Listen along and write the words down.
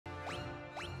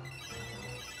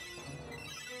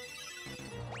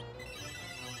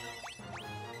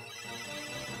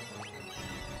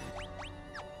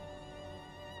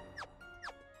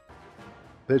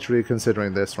Literally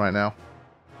considering this right now.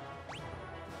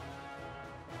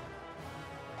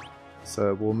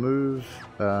 So we'll move...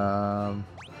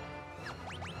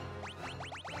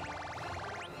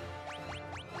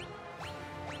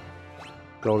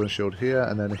 Golden Shield here,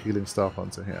 and then a Healing Staff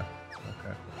onto here.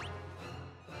 Okay.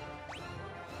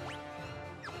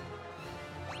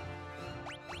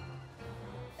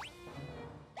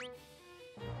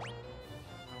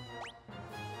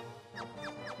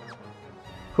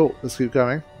 Cool, let's keep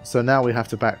going. So now we have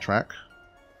to backtrack.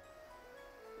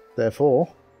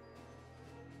 Therefore,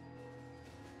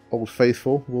 Old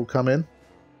Faithful will come in.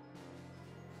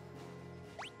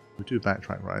 We do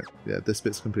backtrack, right? Yeah, this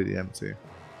bit's completely empty.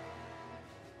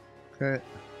 Okay.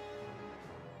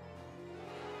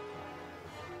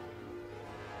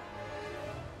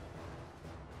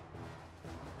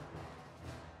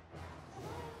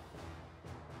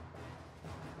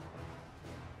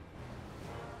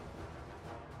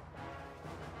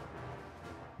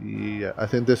 Yeah, I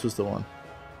think this was the one.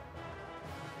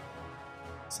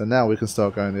 So now we can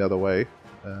start going the other way.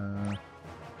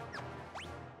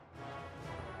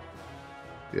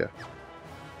 Yeah.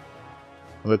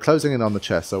 And we're closing in on the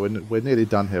chest, so we're nearly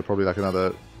done here. Probably like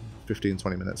another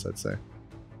 15-20 minutes, I'd say.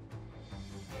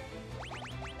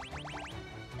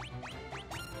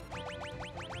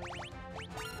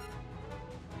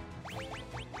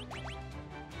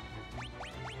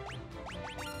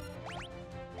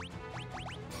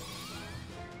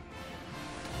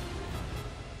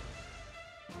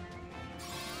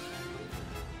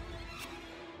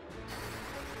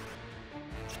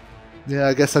 Yeah,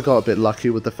 I guess I got a bit lucky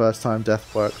with the first time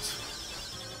death worked.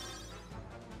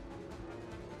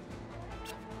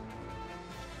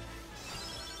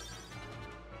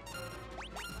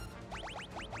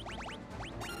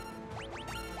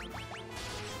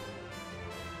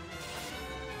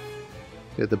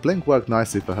 Yeah, the blink worked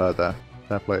nicely for her there.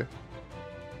 Fair play.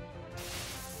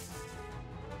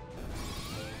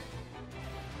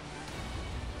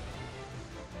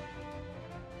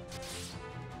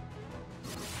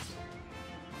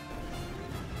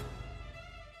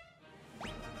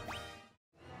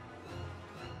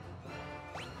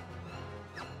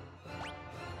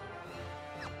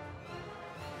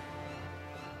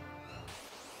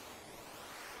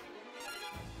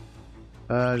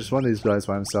 Just one of these guys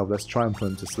by himself. Let's try and put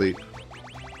him to sleep.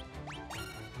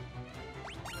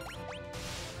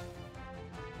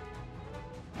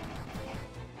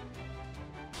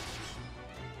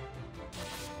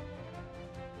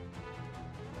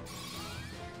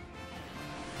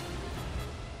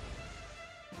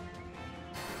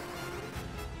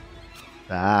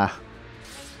 Ah.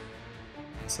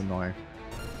 That's annoying.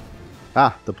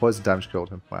 Ah, the poison damage killed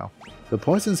him. Wow. The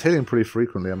poison's hitting pretty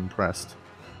frequently, I'm impressed.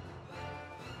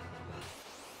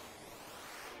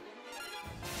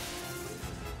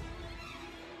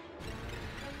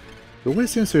 It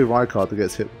always seems to be Ricard that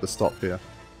gets hit with the stop here.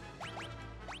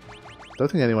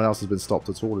 Don't think anyone else has been stopped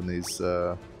at all in these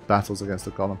battles against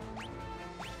the golem.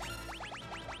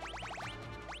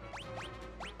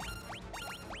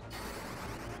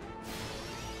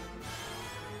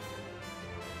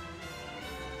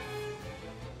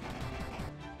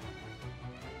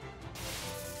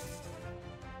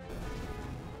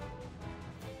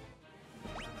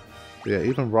 Yeah,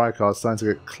 even Ricard's starting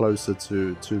to get closer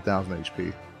to 2000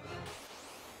 HP.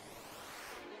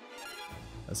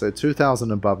 So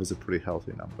 2000 above is a pretty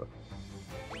healthy number.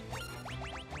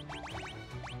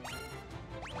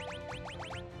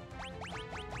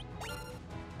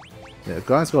 Yeah,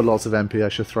 guy's got lots of MP. I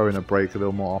should throw in a break a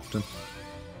little more often.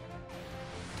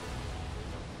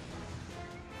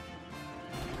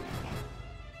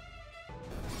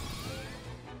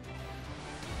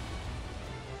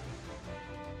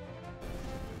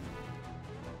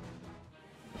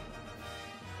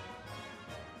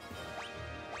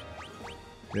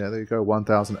 Yeah, there you go,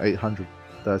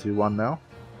 1,831 now.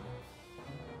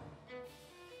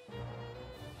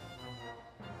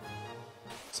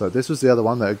 So this was the other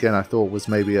one that, again, I thought was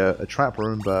maybe a trap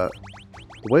room, but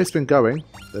the way it's been going,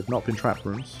 they've not been trap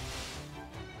rooms.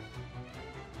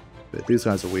 But these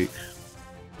guys are weak.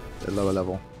 They're lower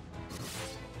level.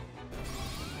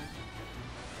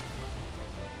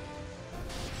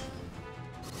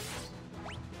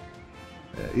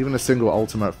 Yeah, even a single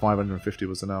ultimate at 550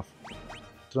 was enough.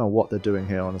 Don't know what they're doing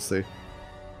here, honestly.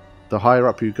 The higher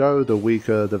up you go, the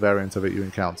weaker the variant of it you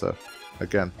encounter.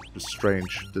 Again, just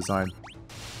strange design.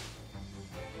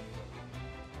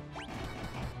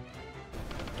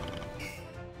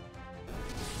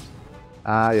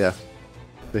 Ah, yeah.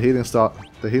 The healing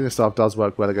staff does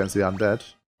work well against the undead.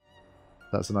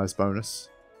 That's a nice bonus.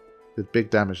 Did big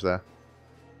damage there.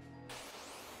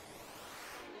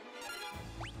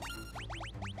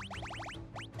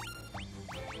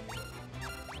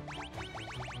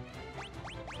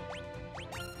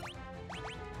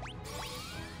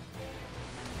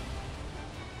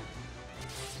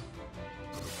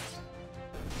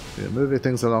 Yeah, moving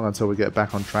things along until we get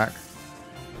back on track.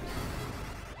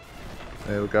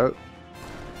 There we go.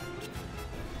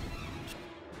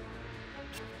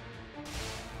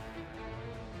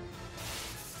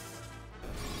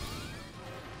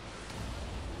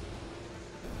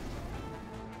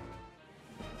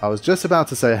 I was just about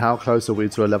to say how close are we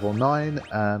to a level 9,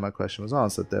 and my question was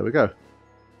answered. There we go.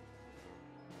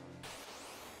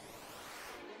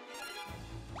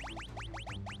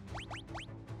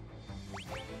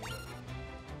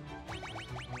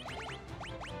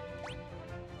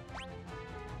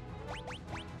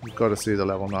 You've got to see the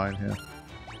level 9 here.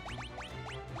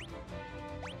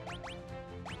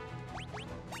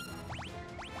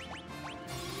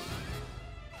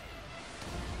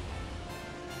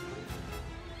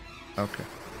 Okay.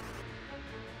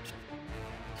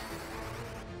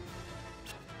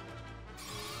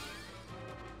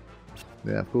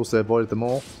 Yeah, of course they avoided them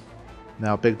all.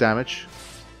 Now big damage.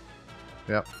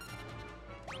 Yep.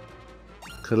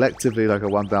 Collectively like a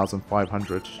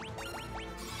 1,500.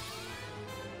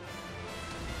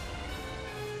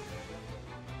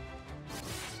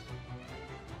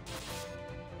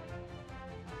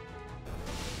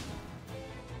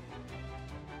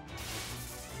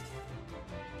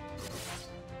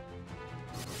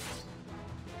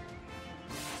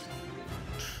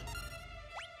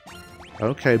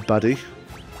 Okay, buddy.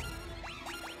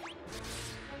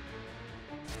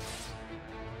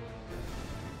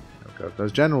 Okay,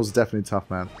 those generals are definitely tough,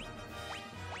 man.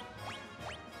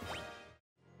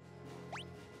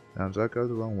 Now, did I go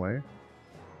the wrong way?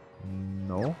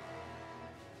 No.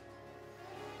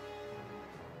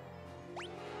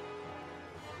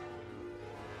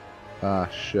 Ah,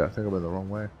 shit, I think I went the wrong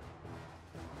way.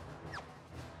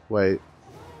 Wait.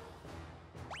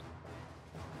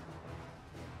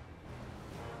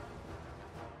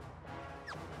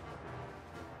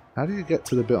 How do you get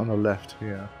to the bit on the left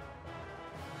here?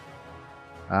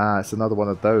 Ah, it's another one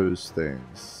of those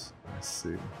things. I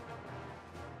see.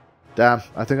 Damn,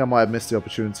 I think I might have missed the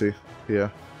opportunity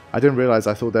here. I didn't realize,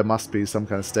 I thought there must be some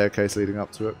kind of staircase leading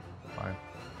up to it. Fine.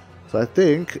 So I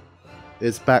think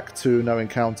it's back to no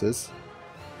encounters.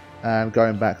 And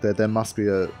going back there, there must be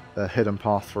a hidden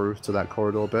path through to that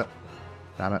corridor bit.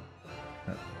 Damn it.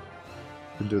 Yeah.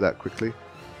 Can do that quickly.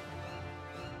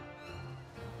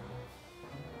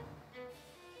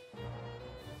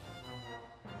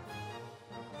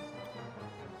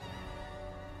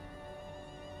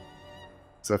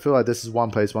 So I feel like this is one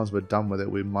place, once we're done with it,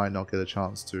 we might not get a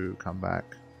chance to come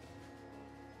back.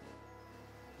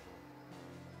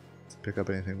 To pick up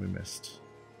anything we missed.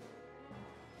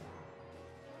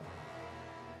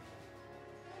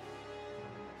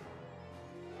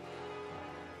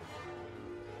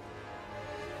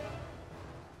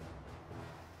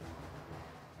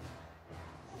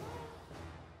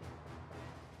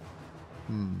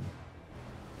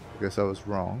 I guess I was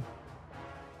wrong.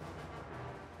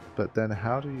 But then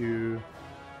how do you...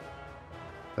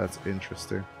 That's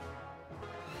interesting.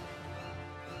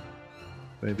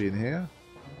 Maybe in here?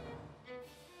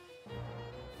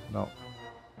 No.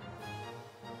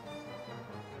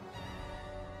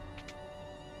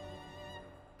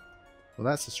 Well,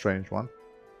 that's a strange one.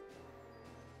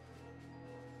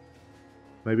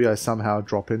 Maybe I somehow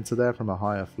drop into there from a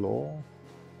higher floor?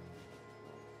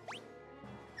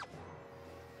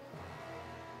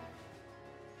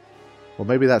 Well,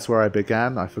 maybe that's where I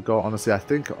began. I forgot. Honestly, I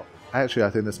think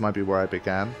this might be where I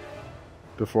began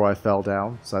before I fell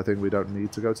down. So I think we don't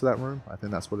need to go to that room. I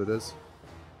think that's what it is.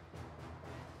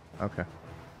 Okay.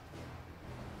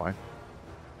 Fine.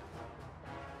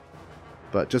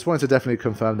 But just wanted to definitely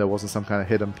confirm there wasn't some kind of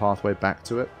hidden pathway back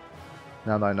to it.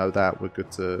 Now that I know that, we're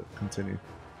good to continue.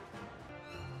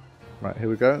 Right, here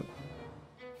we go.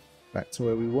 Back to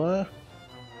where we were.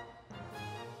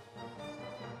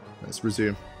 Let's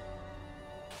resume.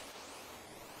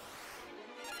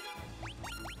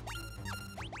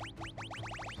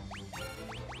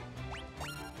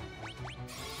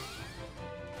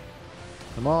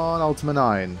 Come on, Ultima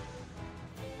 9.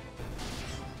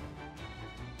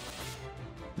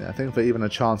 Yeah, I think for even a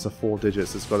chance of 4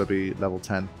 digits, it's got to be level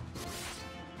 10.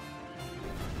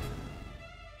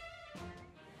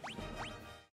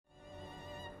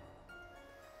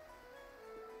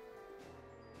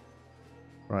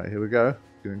 Right, here we go.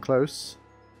 Getting close.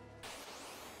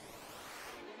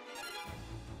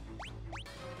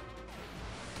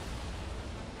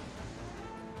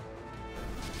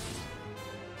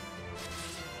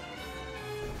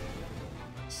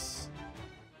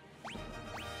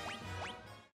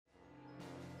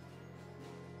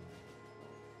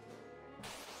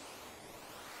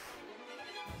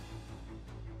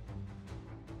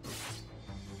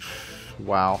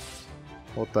 Wow.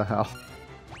 What the hell?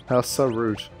 That was so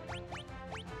rude.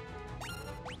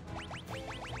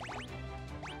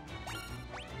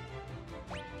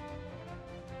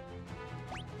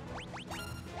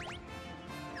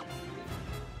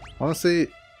 Honestly,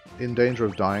 in danger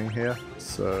of dying here,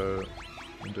 so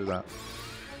I'll do that.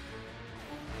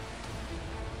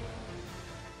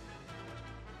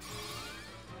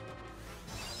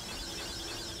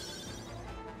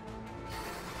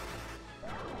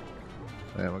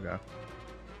 There we go.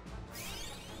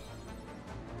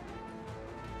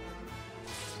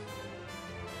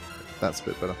 That's a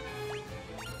bit better.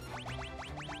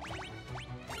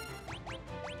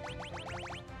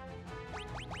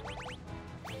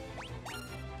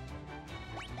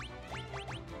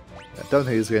 I don't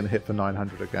think he's getting hit for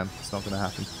 900 again. It's not going to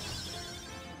happen.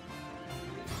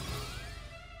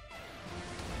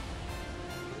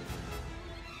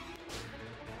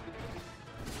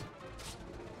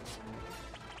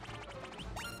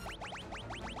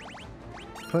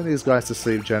 Putting these guys to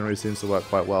sleep generally seems to work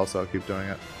quite well, so I'll keep doing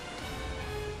it.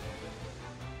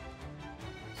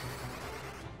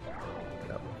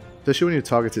 Yep. Especially when you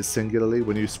target it singularly,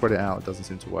 when you spread it out, it doesn't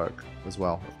seem to work as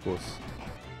well, of course.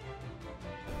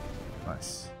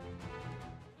 Nice.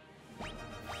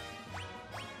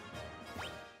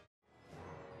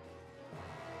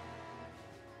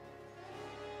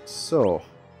 So,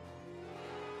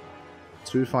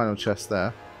 2 final chests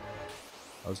there.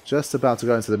 I was just about to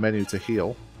go into the menu to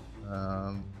heal.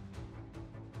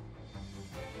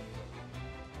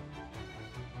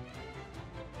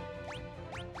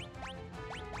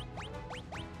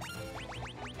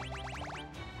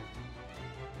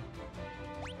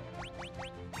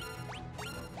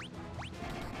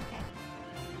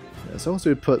 As long as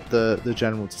we put the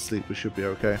general to sleep, we should be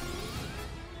okay.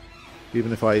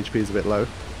 Even if our HP is a bit low.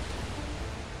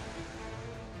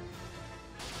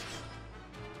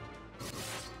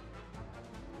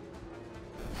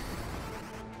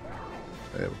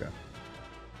 There we go.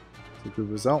 It's a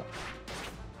good result.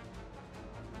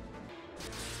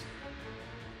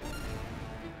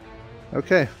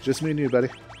 Okay, just me and you, buddy.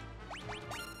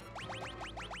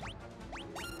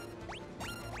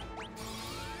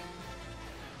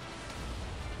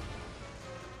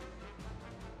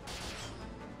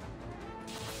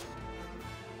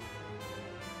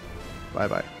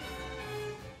 Bye-bye.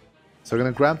 So we're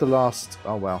going to grab the last...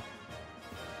 Oh, well.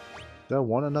 Do I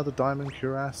want another diamond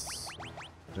cuirass?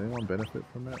 Does anyone benefit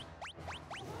from it?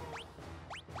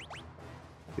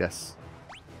 Yes.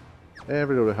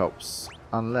 Every little helps.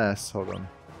 Unless... Hold on.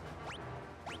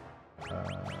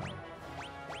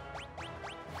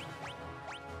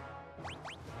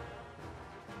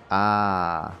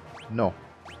 No.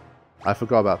 I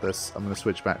forgot about this. I'm going to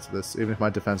switch back to this. Even if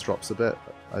my defense drops a bit,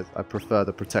 I prefer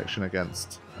the protection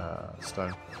against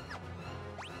stone.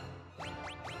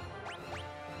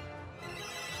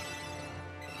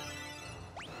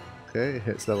 Okay, it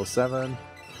hits level 7.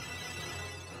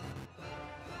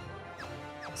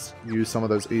 Let's use some of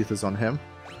those ethers on him.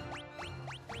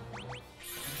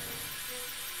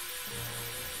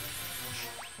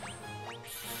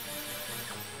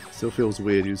 Still feels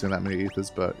weird using that many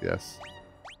ethers, but yes.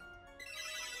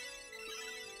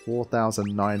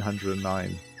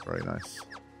 4,909. Very nice.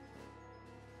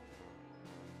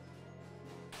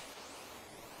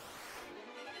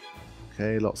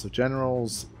 Okay, lots of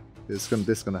generals. This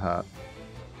is gonna hurt.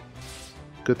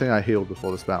 Good thing I healed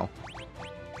before this battle.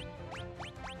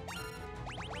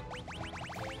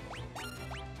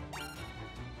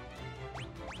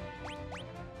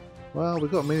 Well,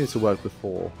 we've got mini to work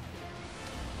before.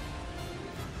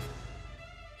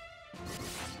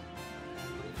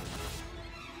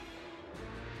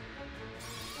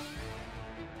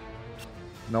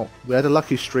 No, we had a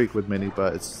lucky streak with Mini,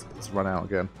 but it's run out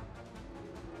again.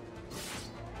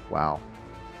 Wow.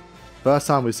 First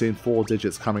time we've seen 4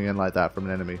 digits coming in like that from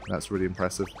an enemy. That's really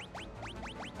impressive.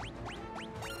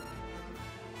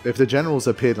 If the generals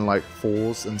appeared in like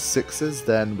 4s and 6s,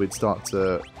 then we'd start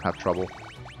to have trouble.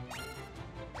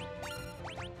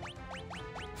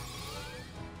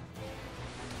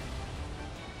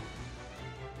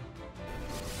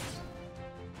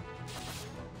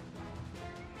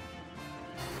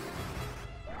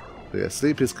 But yeah,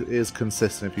 sleep is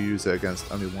consistent if you use it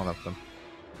against only one of them.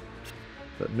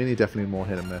 But Mini definitely more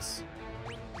hit and miss.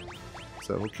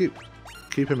 So we'll keep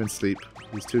him in sleep.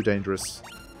 He's too dangerous.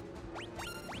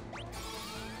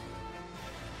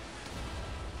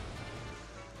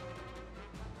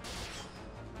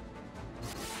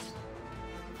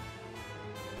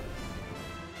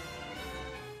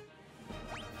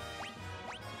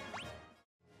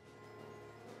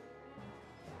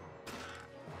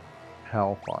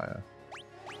 Hellfire.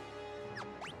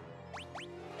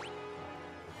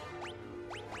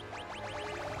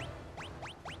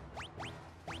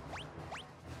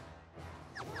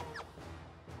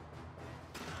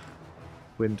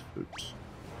 Wind flute.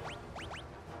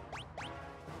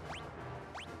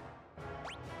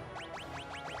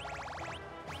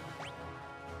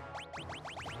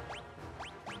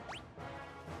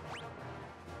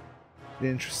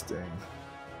 Interesting.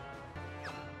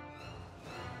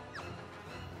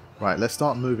 Right, let's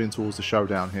start moving towards the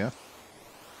showdown here.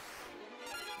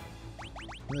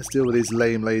 Let's deal with these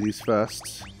lame ladies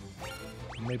first.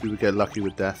 Maybe we get lucky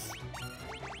with death.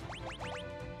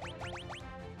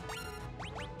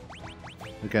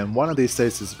 Again, one of these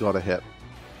stages has got to hit.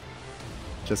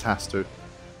 Just has to.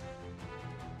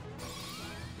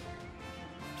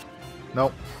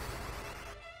 Nope.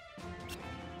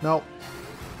 Nope.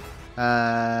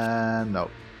 And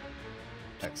nope.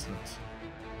 Excellent.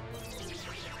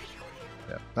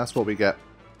 Yeah, that's what we get.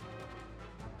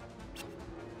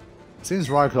 Seems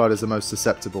Ricard is the most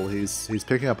susceptible. He's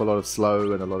picking up a lot of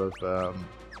slow and a lot of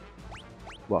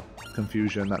well,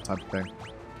 confusion, that type of thing.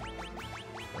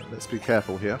 Let's be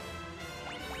careful here.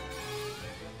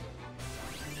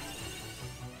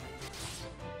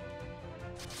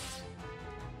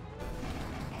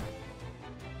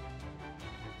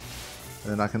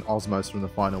 And then I can Osmos from the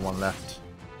final one left.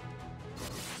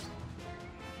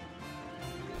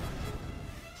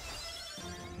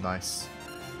 Nice.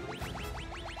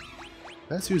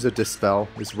 Let's use a Dispel.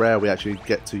 It's rare we actually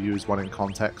get to use one in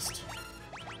context.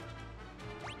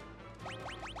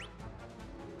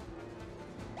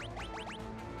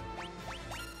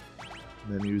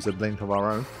 And then use a Blink of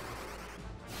our own.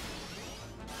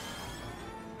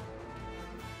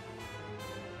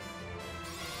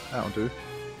 That'll do.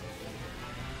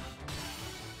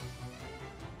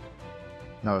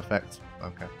 No effect.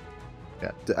 Okay.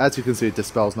 Yeah, as you can see,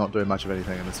 Dispel's not doing much of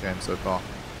anything in this game so far.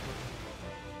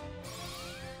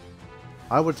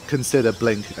 I would consider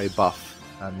Blink a buff,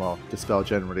 and well, Dispel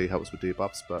generally helps with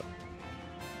debuffs, but...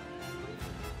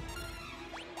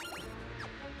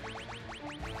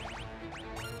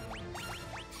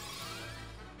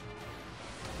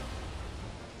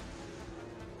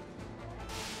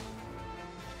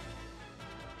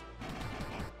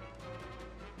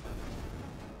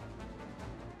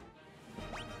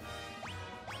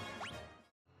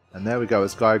 And there we go,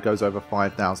 this guy goes over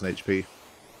 5,000 HP.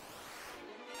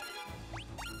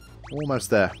 Almost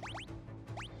there.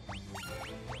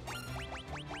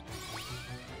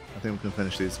 I think we can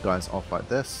finish these guys off like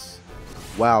this.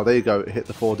 Wow, there you go, it hit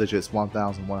the 4 digits,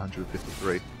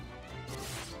 1,153.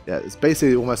 Yeah, it's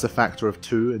basically almost a factor of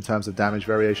 2 in terms of damage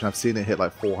variation. I've seen it hit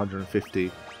like 450,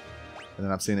 and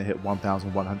then I've seen it hit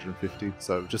 1,150,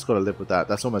 so just got to live with that.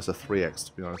 That's almost a 3x,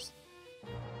 to be honest.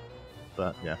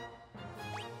 But, yeah.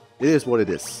 It is what it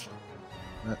is.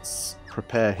 Let's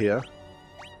prepare here.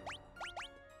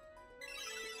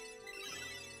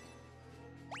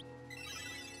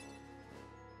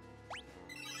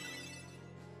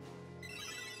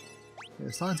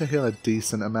 It's starting to heal a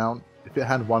decent amount. If it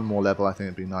had one more level, I think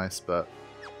it'd be nice, but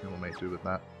we'll make do with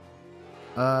that.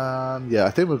 Yeah, I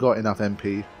think we've got enough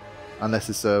MP. Unless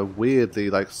it's a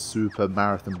weirdly, like, super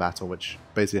marathon battle, which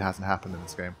basically hasn't happened in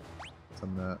this game. So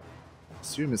I'm going to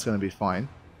assume it's going to be fine.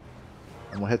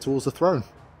 And we'll head towards the throne.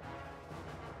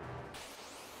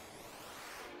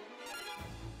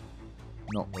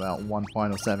 Not without one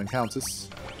final set of encounters.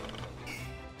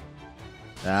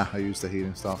 Ah, I used the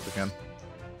healing staff again.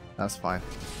 That's fine.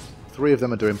 3 of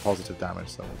them are doing positive damage,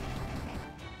 so...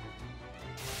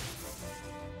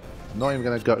 I'm not even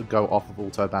going to go off of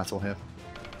auto battle here.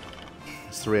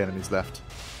 There's 3 enemies left.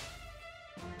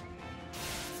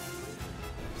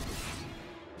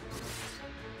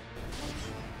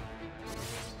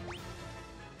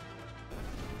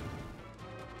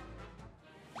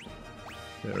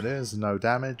 There it is, no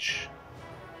damage.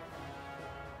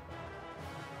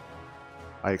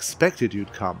 I expected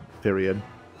you'd come, Firion.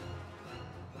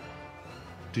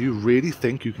 Do you really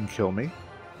think you can kill me?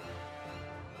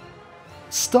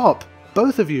 Stop!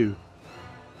 Both of you!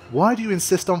 Why do you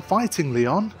insist on fighting,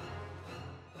 Leon?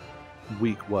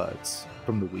 Weak words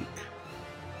from the weak.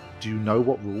 Do you know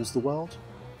what rules the world?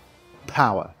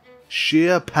 Power.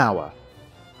 Sheer power.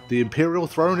 The Imperial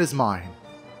throne is mine.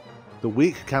 The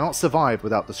weak cannot survive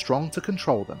without the strong to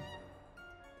control them.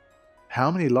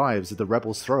 How many lives did the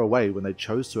rebels throw away when they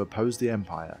chose to oppose the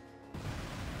Empire?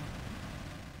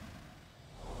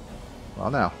 Well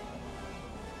now.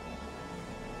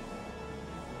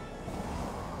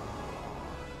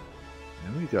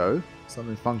 There we go.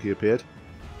 Something funky appeared.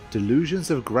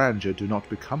 Delusions of grandeur do not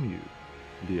become you,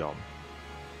 Leon.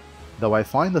 Though I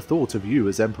find the thought of you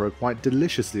as Emperor quite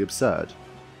deliciously absurd,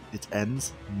 it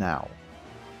ends now.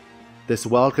 This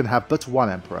world can have but one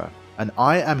Emperor, and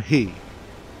I am he.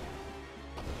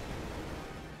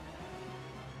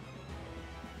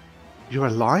 You're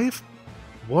alive?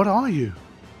 What are you?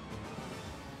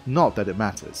 Not that it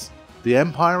matters. The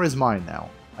Empire is mine now,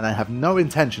 and I have no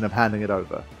intention of handing it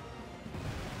over.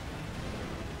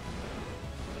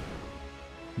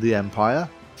 The Empire?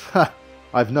 Ha!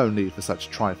 I've no need for such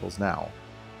trifles now.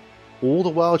 All the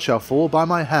world shall fall by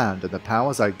my hand and the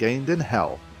powers I gained in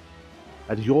hell,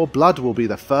 and your blood will be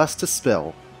the first to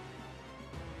spill.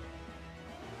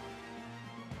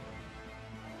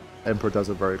 Emperor does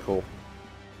it very cool.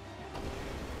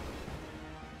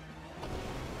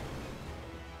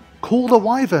 Call the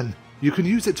Wyvern! You can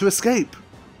use it to escape!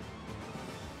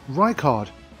 Ricard,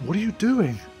 what are you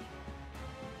doing?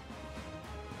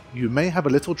 You may have a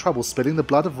little trouble spilling the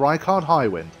blood of Ricard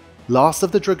Highwind, last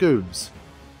of the Dragoons.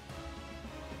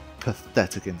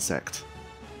 Pathetic insect.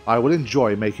 I will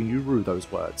enjoy making you rue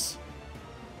those words.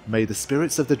 May the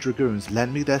spirits of the Dragoons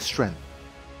lend me their strength.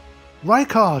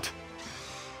 Ricard!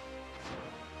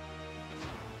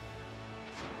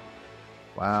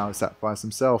 Wow, he sacrificed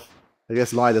himself. I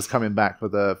guess Lila's coming back for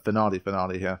the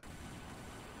finale here.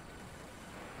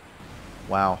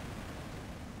 Wow.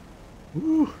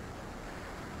 Woo.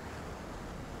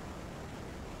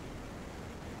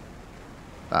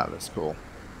 That looks cool.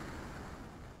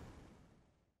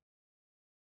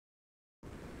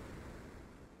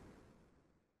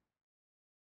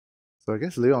 So I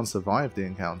guess Leon survived the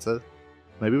encounter.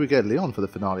 Maybe we get Leon for the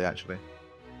finale, actually.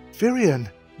 Firion,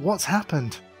 what's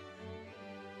happened?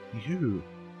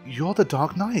 You're the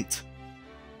Dark Knight.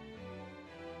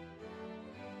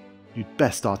 You'd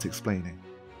best start explaining.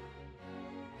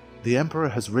 The Emperor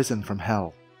has risen from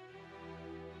hell.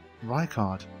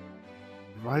 Ricard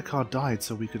died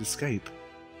so we could escape.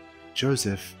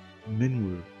 Joseph,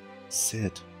 Minwu,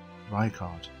 Sid,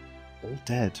 Ricard, all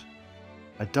dead.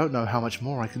 I don't know how much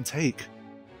more I can take.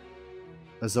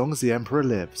 As long as the Emperor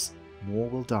lives, more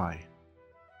will die.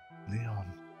 Leon.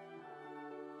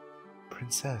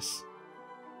 Princess.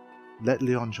 Let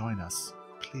Leon join us,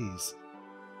 please.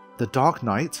 The Dark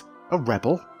Knight? A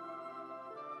rebel?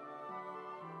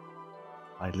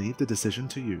 I leave the decision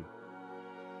to you.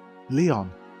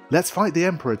 Leon, let's fight the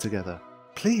Emperor together,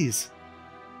 please.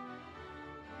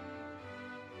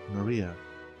 Maria,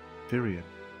 Firion.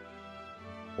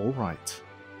 All right.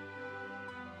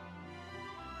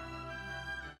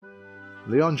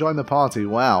 Leon joined the party,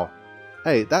 wow.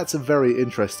 Hey, that's a very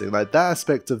interesting, like, that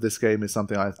aspect of this game is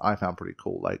something I found pretty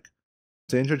cool, like,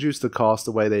 to introduce the cast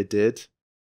the way they did,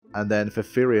 and then for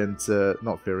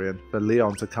for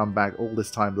Leon to come back all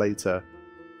this time later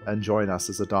and join us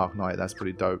as a Dark Knight, that's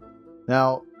pretty dope.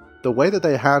 Now, the way that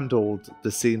they handled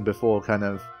the scene before kind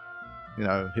of, you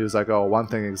know, he was like, oh, one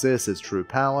thing exists, it's true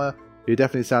power. He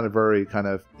definitely sounded very kind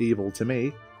of evil to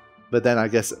me. But then I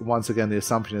guess, once again, the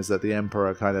assumption is that the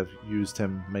Emperor kind of used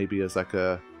him maybe as like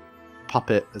a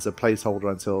puppet, as a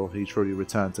placeholder until he truly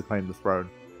returned to claim the throne.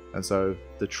 And so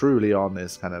the true Leon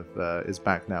is kind of is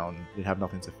back now, and we have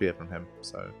nothing to fear from him.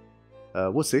 So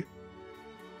we'll see.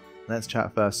 Let's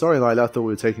chat first. Sorry, Lila, I thought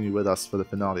we were taking you with us for the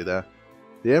finale there.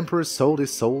 The Emperor sold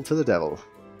his soul to the devil.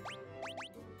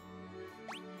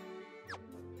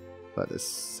 But let's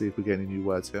see if we get any new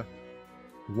words here.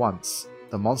 Once,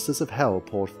 the monsters of hell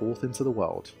poured forth into the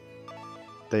world.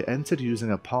 They entered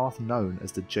using a path known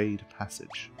as the Jade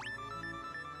Passage.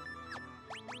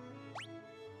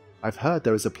 I've heard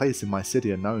there is a place in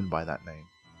Mycedia known by that name.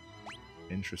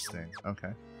 Interesting,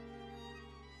 okay.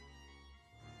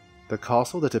 The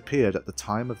castle that appeared at the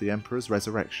time of the Emperor's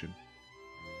resurrection.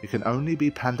 It can only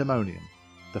be Pandemonium,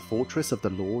 the fortress of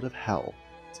the Lord of Hell.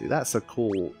 See, that's a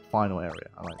cool final area,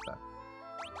 I like that.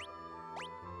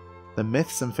 The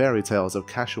myths and fairy tales of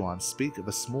Kashuan speak of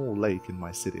a small lake in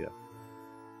Mycedia.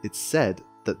 It's said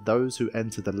that those who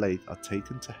enter the lake are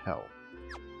taken to hell.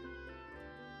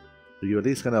 Are you at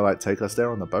least going to like take us there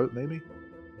on the boat, maybe?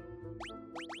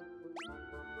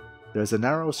 There is a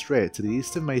narrow strait to the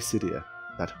east of Mycedia.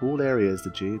 That whole area is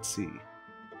the Jade Sea.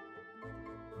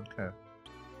 Okay.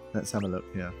 Let's have a look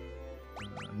here.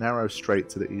 Narrow strait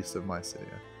to the east of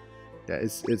Mycedia. Yeah,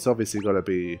 it's obviously got to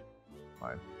be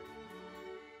fine.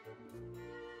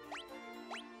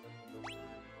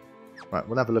 Right,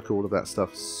 we'll have a look at all of that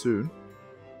stuff soon.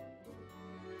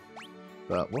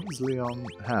 But what does Leon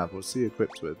have? What's he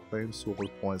equipped with? Flame Sword,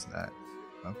 Poison Axe.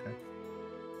 Okay.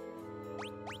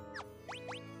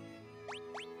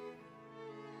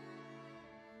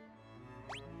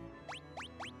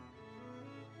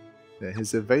 Yeah,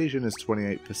 his evasion is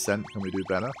 28%. Can we do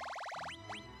better?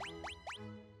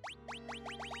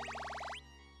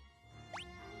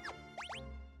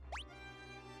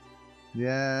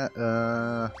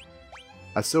 Yeah,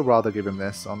 I'd still rather give him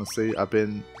this, honestly. I've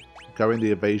been going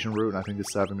the evasion route and I think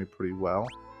it's serving me pretty well.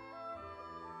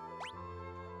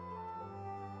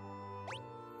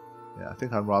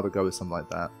 think I'd rather go with something like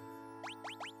that.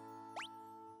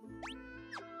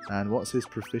 And what's his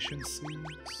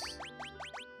proficiencies?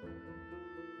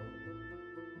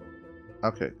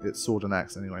 Okay, it's sword and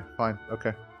axe anyway. Fine,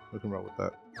 okay. We can roll with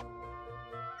that.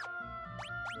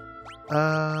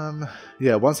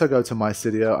 Yeah, once I go to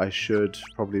Mycidia, I should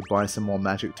probably buy some more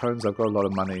magic tomes. I've got a lot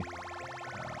of money.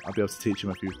 I'll be able to teach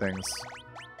him a few things.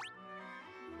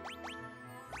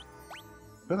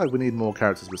 I feel like we need more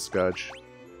characters with Scourge.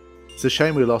 It's a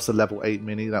shame we lost a level 8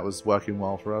 mini. That was working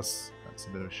well for us. That's a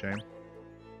bit of a shame.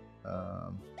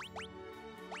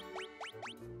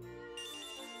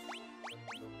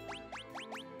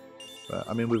 But,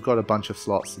 I mean, we've got a bunch of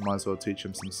slots, so might as well teach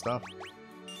him some stuff.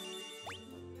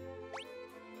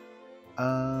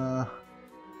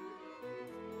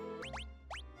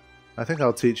 I think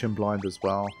I'll teach him Blind as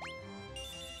well.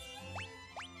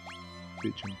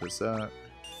 Teach him Berserk.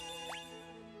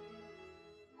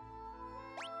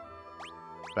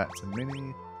 Back to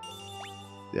Mini.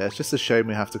 Yeah, it's just a shame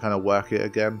we have to kind of work it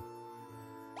again.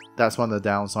 That's one of the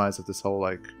downsides of this whole,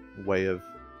 like, way of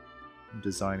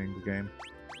designing the game.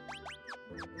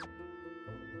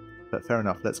 But fair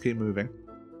enough, let's keep moving.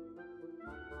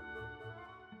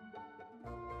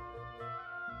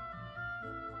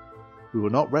 We will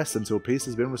not rest until peace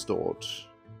has been restored.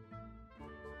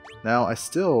 Now, I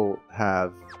still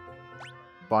have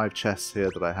 5 chests here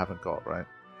that I haven't got, right?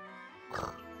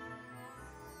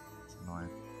 It's annoying.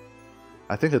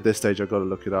 I think at this stage I've got to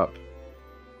look it up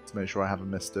to make sure I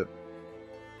haven't missed it.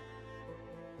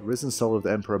 The risen soul of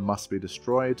the Emperor must be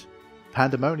destroyed.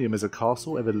 Pandemonium is a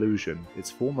castle of illusion. Its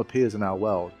form appears in our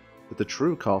world, but the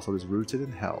true castle is rooted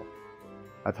in hell.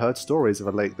 I've heard stories of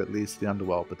a lake that leads to the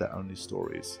underworld, but they're only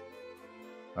stories.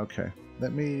 Okay,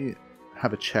 let me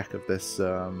have a check of this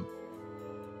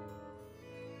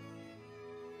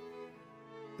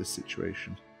this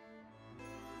situation.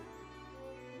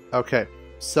 Okay,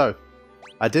 so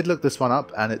I did look this one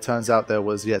up, and it turns out there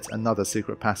was yet another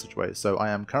secret passageway. So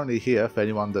I am currently here for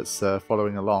anyone that's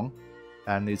following along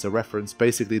and needs a reference.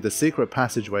 Basically, the secret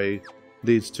passageway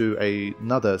leads to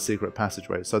another secret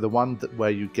passageway. So the one where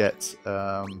you get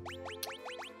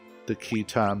the key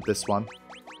term, this one.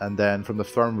 And then from the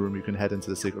throne room you can head into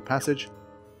the secret passage.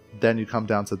 Then you come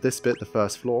down to this bit, the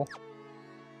first floor.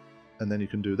 And then you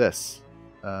can do this.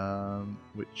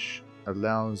 Which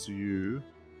allows you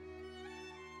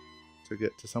to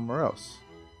get to somewhere else.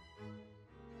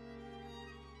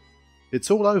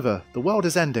 It's all over. The world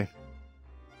is ending.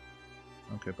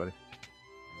 Okay, buddy.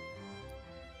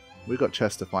 We got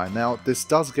chests to find. Now, this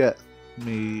does get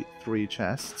me 3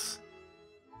 chests.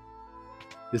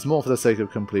 It's more for the sake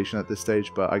of completion at this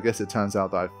stage, but I guess it turns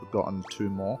out that I've forgotten 2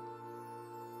 more.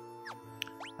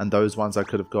 And those ones I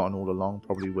could have gotten all along,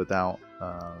 probably without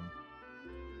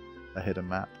a hidden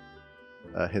map.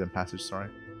 A hidden passage, sorry.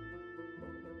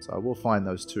 So I will find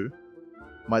those 2.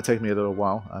 Might take me a little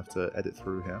while. I have to edit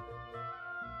through here.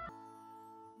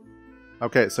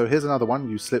 Okay, so here's another one.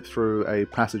 You slip through a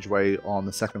passageway on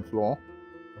the 2nd floor.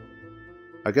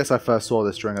 I guess I first saw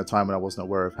this during a time when I wasn't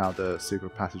aware of how the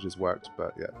secret passages worked,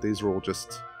 but yeah, these are all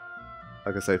just,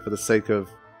 like I say, for the sake of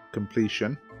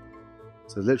completion.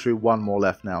 So literally 1 more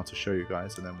left now to show you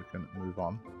guys, and then we can move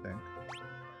on, I think.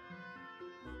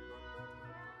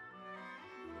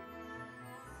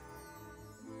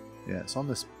 Yeah, it's on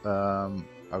this,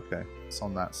 okay, it's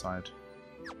on that side.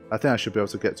 I think I should be able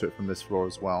to get to it from this floor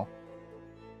as well.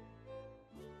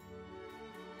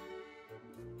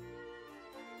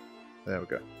 There we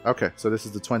go. Okay, so this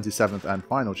is the 27th and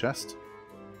final chest.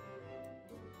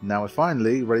 Now we're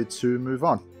finally ready to move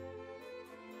on.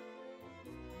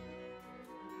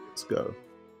 Let's go.